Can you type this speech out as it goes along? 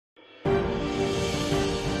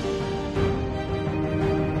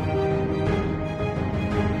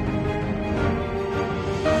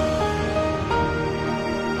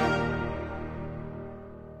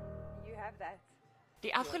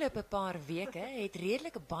afgelope paar weke het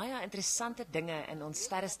redelik baie interessante dinge in ons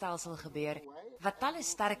sterrestelsel gebeur wat talle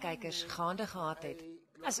sterrekykers gaande gehad het,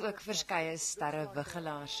 asook verskeie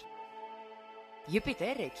sterrewiggelaars.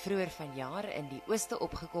 Jupiter het vroeër vanjaar in die ooste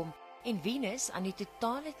opgekom en Venus aan die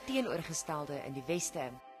totale teenoorgestelde in die weste.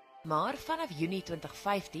 Maar vanaf Junie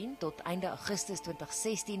 2015 tot einde Augustus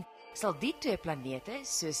 2016 sal die twee planete,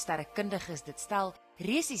 so sterrekundiges dit stel,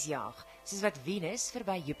 resies jaag, soos wat Venus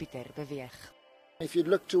verby Jupiter beweeg. If you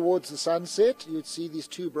look towards the sunset, you'd see these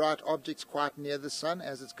two bright objects quite near the sun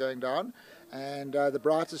as it's going down. And the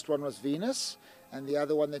brightest one was Venus, and the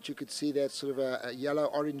other one that you could see that sort of a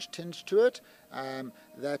yellow-orange tinge to it,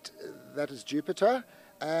 that is Jupiter.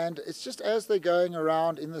 And it's just as they're going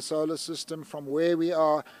around in the solar system from where we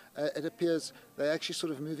are, it appears they're actually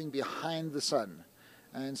sort of moving behind the sun.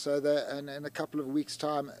 And so in a couple of weeks'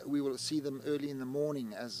 time, we will see them early in the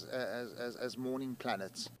morning as morning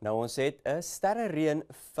planets. Nou ons het 'n sterrereën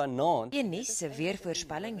vanaand. Nuus se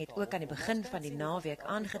weervoorspelling het ook aan die begin van die naweek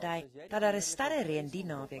aangedui dat daar 'n sterrereën die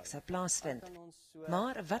naweek sou plaasvind.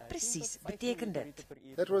 Maar wat presies beteken dit?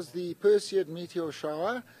 That was the Perseid meteor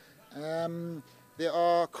shower. There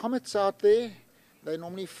are comets out there. They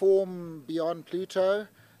normally form beyond Pluto.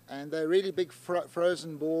 And they're really big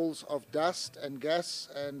frozen balls of dust and gas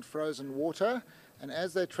and frozen water. And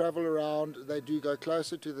as they travel around, they do go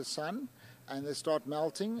closer to the sun and they start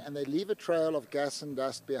melting and they leave a trail of gas and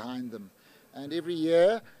dust behind them. And every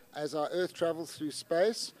year, as our Earth travels through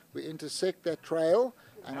space, we intersect that trail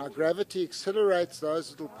and our gravity accelerates those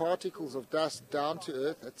little particles of dust down to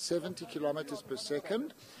Earth at 70 kilometers per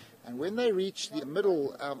second. And when they reach the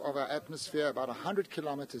middle of our atmosphere, about 100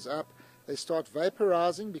 kilometers up, they start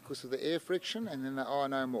vaporizing because of the air friction, and then there are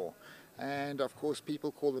no more. And of course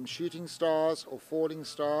people call them shooting stars or falling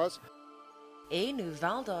stars. En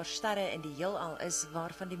hoewel daar sterre in die heelal is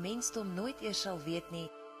waarvan die mensdom nooit eers sal weet nie,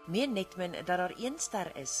 meen Netman dat daar een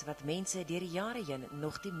ster is wat mense deur die jare heen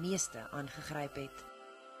nog die meeste aangegryp het.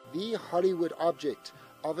 The Hollywood object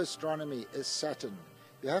of astronomy is Saturn.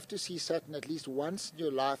 You have to see Saturn at least once in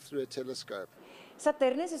your life through a telescope.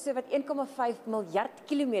 Saturnus is so wat 1,5 miljard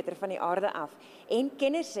kilometer van die aarde af. En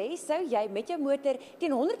kenners sê, sou jy met jou motor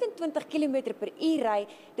teen 120 km per uur ry,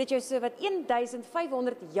 dit jou so wat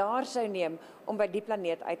 1500 jaar sou neem om by die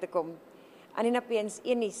planeet uit te kom. Anina Peens,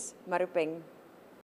 Nuus, Maropeng.